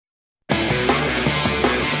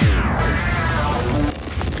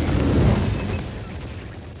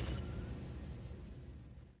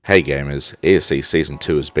Hey gamers, ESC Season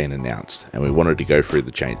 2 has been announced and we wanted to go through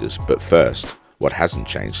the changes, but first, what hasn't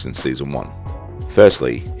changed since Season 1?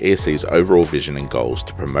 Firstly, ESC's overall vision and goals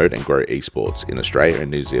to promote and grow esports in Australia and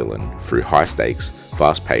New Zealand through high stakes,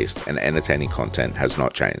 fast paced and entertaining content has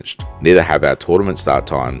not changed. Neither have our tournament start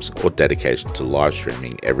times or dedication to live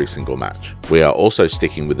streaming every single match. We are also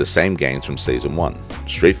sticking with the same games from Season 1,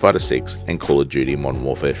 Street Fighter 6 and Call of Duty Modern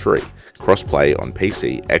Warfare 3. Cross-play on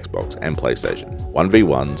PC, Xbox and PlayStation.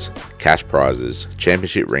 1v1s, cash prizes,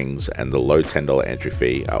 championship rings and the low $10 entry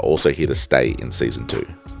fee are also here to stay in Season 2.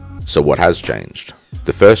 So what has changed?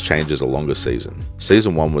 The first change is a longer season.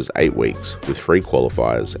 Season 1 was 8 weeks with 3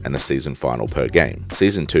 qualifiers and a season final per game.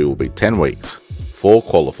 Season 2 will be 10 weeks, 4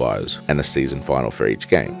 qualifiers and a season final for each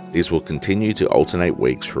game. These will continue to alternate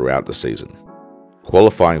weeks throughout the season.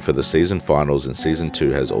 Qualifying for the season finals in Season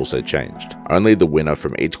 2 has also changed. Only the winner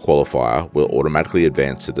from each qualifier will automatically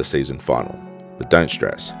advance to the season final. But don't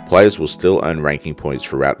stress, players will still earn ranking points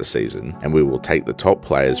throughout the season and we will take the top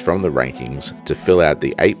players from the rankings to fill out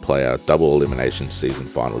the 8-player double elimination season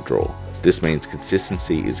final draw. This means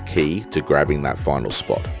consistency is key to grabbing that final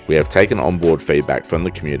spot. We have taken on board feedback from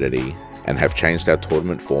the community and have changed our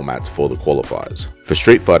tournament formats for the qualifiers. For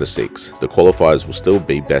Street Fighter 6, the qualifiers will still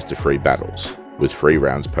be best of 3 battles, with 3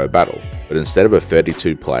 rounds per battle, but instead of a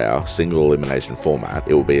 32-player single elimination format,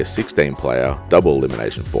 it will be a 16-player double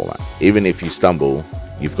elimination format. Even if you stumble,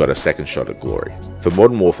 you've got a second shot at glory. For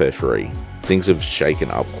Modern Warfare 3, things have shaken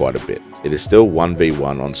up quite a bit. It is still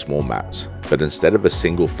 1v1 on small maps, but instead of a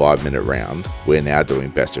single 5-minute round, we're now doing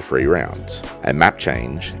best of 3 rounds. A map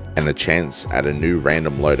change and a chance at a new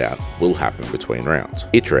random loadout will happen between rounds.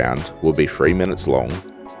 Each round will be 3 minutes long,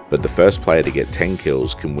 but the first player to get 10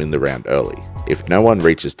 kills can win the round early. If no one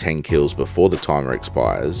reaches 10 kills before the timer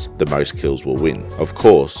expires, the most kills will win. Of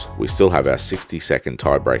course, we still have our 60-second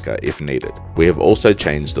tiebreaker if needed. We have also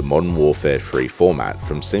changed the Modern Warfare 3 format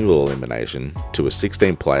from single elimination to a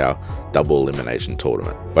 16-player double elimination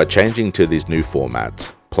tournament. By changing to these new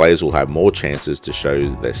formats, players will have more chances to show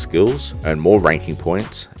their skills, earn more ranking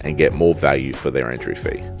points, and get more value for their entry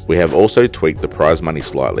fee. We have also tweaked the prize money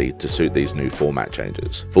slightly to suit these new format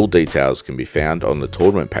changes. Full details can be found on the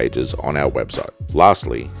tournament pages on our website.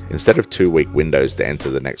 Lastly, instead of 2-week windows to enter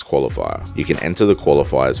the next qualifier, you can enter the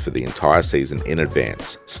qualifiers for the entire season in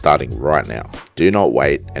advance, starting right now. Do not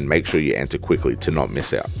wait and make sure you enter quickly to not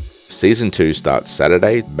miss out. Season 2 starts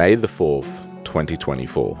Saturday, May the 4th,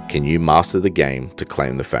 2024. Can you master the game to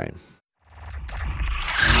claim the fame?